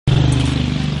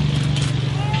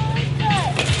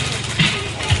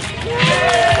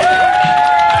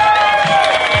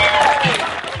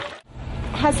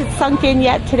sunk in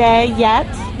yet today?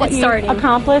 What It's you starting.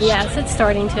 accomplished? Yes, it's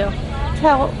starting to.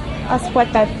 Tell us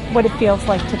what it feels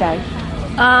like today.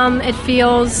 It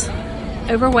feels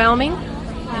overwhelming.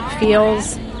 It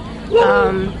feels.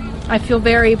 I feel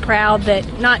very proud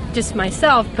that not just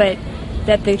myself, but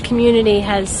that the community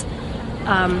has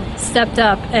stepped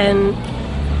up and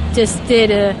just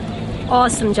did an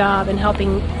awesome job in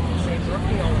helping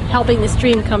this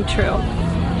dream come true.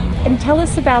 And tell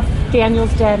us about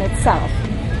Daniel's Den itself.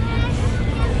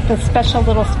 The special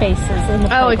little spaces in the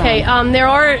playground. Oh, okay. There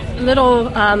are little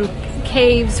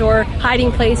caves or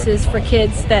hiding places for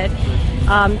kids that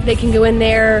they can go in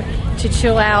there to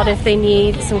chill out if they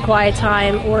need some quiet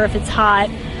time or if it's hot.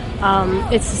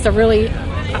 It's just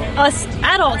us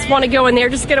adults want to go in there,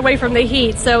 just get away from the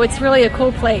heat. So it's really a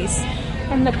cool place.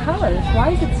 And the colors,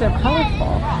 why is it so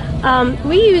colorful?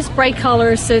 We use bright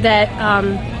colors so that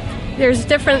there's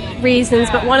different reasons,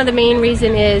 but one of the main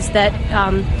reason is that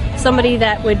somebody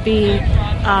that would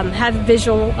have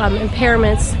visual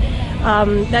impairments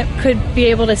that could be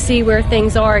able to see where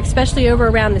things are, especially over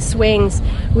around the swings.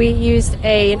 We used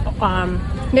a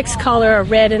mixed color, a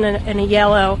red and a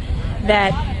yellow,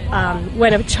 that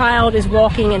when a child is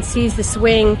walking and sees the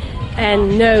swing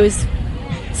and knows,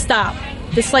 stop.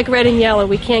 Just like red and yellow,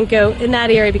 we can't go in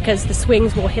that area because the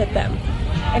swings will hit them.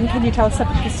 And can you tell us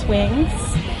about the swings?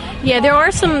 Yeah, there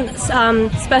are some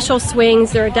special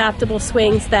swings. They're adaptable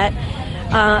swings that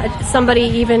somebody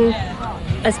even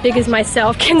as big as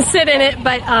myself can sit in it.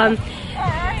 But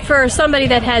for somebody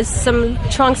that has some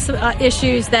trunk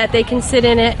issues, that they can sit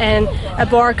in it and a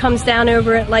bar comes down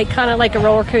over it, kind of like a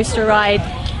roller coaster ride,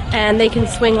 and they can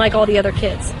swing like all the other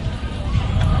kids.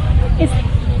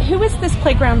 Who is this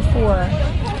playground for?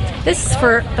 This is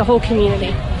for the whole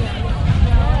community.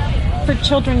 For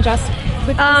children just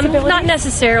with disabilities? Not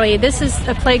necessarily. This is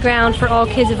a playground for all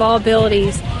kids of all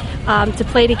abilities to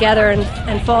play together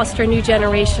and foster a new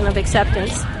generation of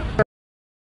acceptance.